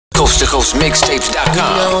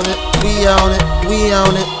CoastToCoastMixtapes.com. We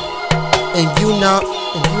own it. And you know.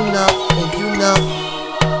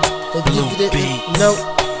 If you didn't know,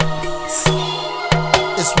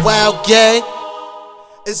 it's Wild Gang.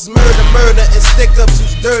 It's murder, and Stickups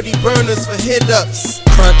use dirty burners for hit-ups.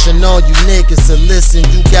 Crunching on you niggas, so listen,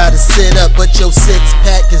 you gotta sit up. But your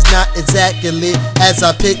six-pack is not exactly as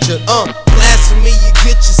I pictured. Blasphemy, you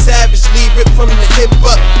get your savage, leave it from the hip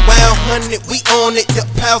up. Wild 100, we on it, the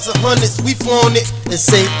piles of hundreds, we flown it. It's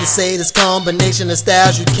safe to say this combination of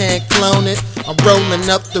styles, you can't clone it. I'm rolling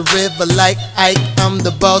up the river like Ike, I'm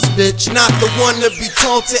the boss, bitch. Not the one to be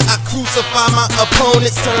taunted, I crucify my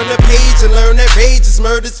opponents. Turn the page and learn that rage is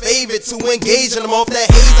murder's favorite. To engage and I'm off that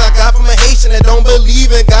haze I got from a Haitian that don't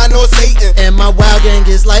believe in God nor Satan. And my wild gang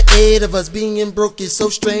is like 8 of us. Being broke is so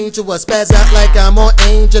strange to us. Spaz out like I'm on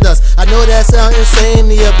Angel Dust. I know that sounds insane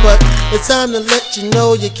to you, but it's time to let you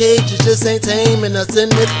know your cages just ain't taming us.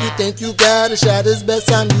 And if you think you got a shot, it's best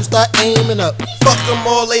time you start aiming up. Fuck them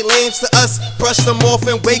all, they lames to us. Brush them off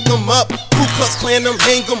and wake them up. Ku Klux Klan them,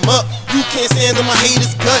 hang them up. You can't stand them, I hate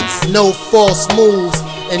his guts. No false moves.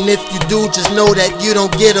 And if you do, just know that you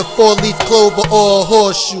don't get a 4-leaf clover or a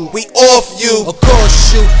horseshoe. We off you. Of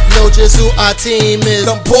course you know just who our team is.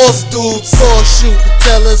 Them boss dudes. Force you to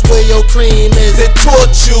tell us where your cream is. They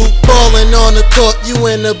torch you. Falling on the court, you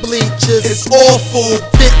in the bleachers. It's awful.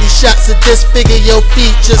 50 shots to disfigure your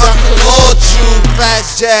features. I applaud you.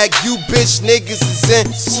 Fast Jag, you bitch niggas is in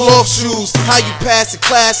sloth shoes. How you pass the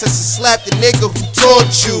class as you slap the nigga who taught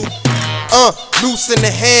you. Loose in the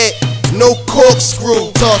head, no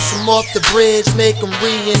corkscrew. Toss him off the bridge, make him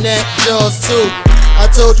reenact Jaws too. I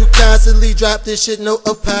told you constantly, drop this shit, no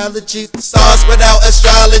apology. Stars without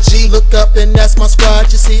astrology. Look up and that's my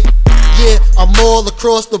squad, you see. Yeah, I'm all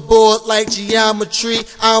across the board like geometry.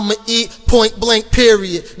 I'ma eat point blank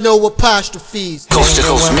period, no apostrophes.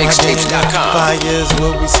 CoastToCoastMixtapes.com. Fires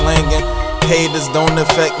will be slinging. Haters don't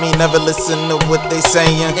affect me, never listen to what they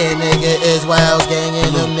saying. And nigga is Wild Gang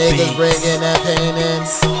and them niggas bringing that pain in.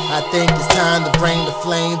 I think it's time to bring the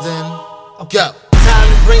flames in. Go. Time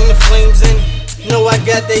to bring the flames in. Know I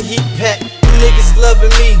got that heat pack. You niggas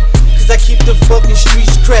loving me, cause I keep the fucking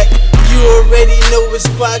streets cracked. You already know it's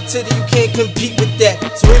squad to the, you can't compete with that.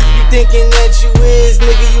 So if you thinking that you is,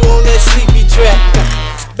 nigga, you on that sleepy track.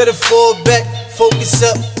 Better fall back, focus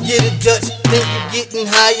up, get a Dutch. Think you getting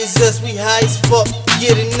high as us, we high as fuck,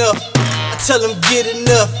 get enough. I tell them get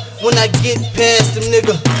enough when I get past them,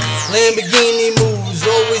 nigga. Lamborghini moves,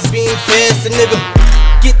 always being faster, nigga.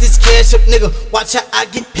 Get this cash up, nigga, watch how I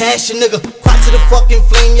get past you, nigga. Cry to the fucking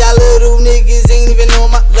flame, y'all little niggas ain't even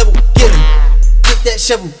on my level. Get 'em, get that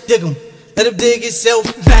shovel, dig 'em. Let him dig himself.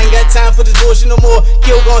 I ain't got time for this bullshit no more.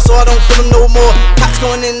 Kill gone so I don't feel him no more. Cops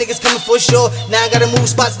going in, niggas coming for sure. Now I gotta move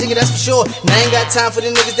spots, nigga, that's for sure. Now I ain't got time for the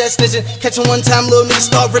niggas that snitching. Catch 'em one time, little niggas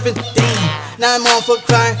start ripping. Damn, now I'm on for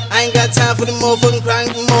crying. I ain't got time for the motherfucking crying.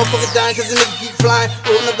 The motherfucker dying cause the nigga keep flying.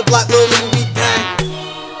 Rolling up the block, little nigga be dying.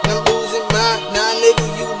 And I'm losing mine. Nah, nigga,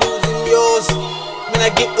 you losing yours. When I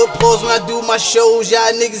get applause when I do my shows,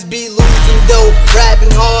 y'all niggas be losing dough. Rapping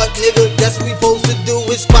hard, nigga, that's what we supposed to do.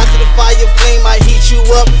 It's spot to the fire flame, I heat you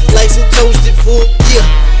up like some toasted food, yeah.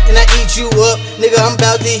 And I eat you up, nigga, I'm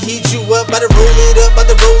about to heat you up. About to roll it up, about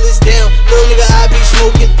to roll this down. Little nigga, I be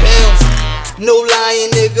smoking pounds. No lying,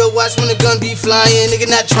 nigga, watch when the gun be flying. Nigga,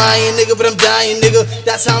 not trying, nigga, but I'm dying, nigga.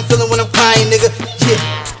 That's how I'm feeling when I'm crying, nigga, yeah.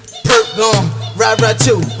 Perk gone, ride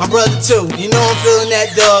too, my brother too. You know I'm feeling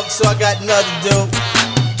that dog, so I got another dude.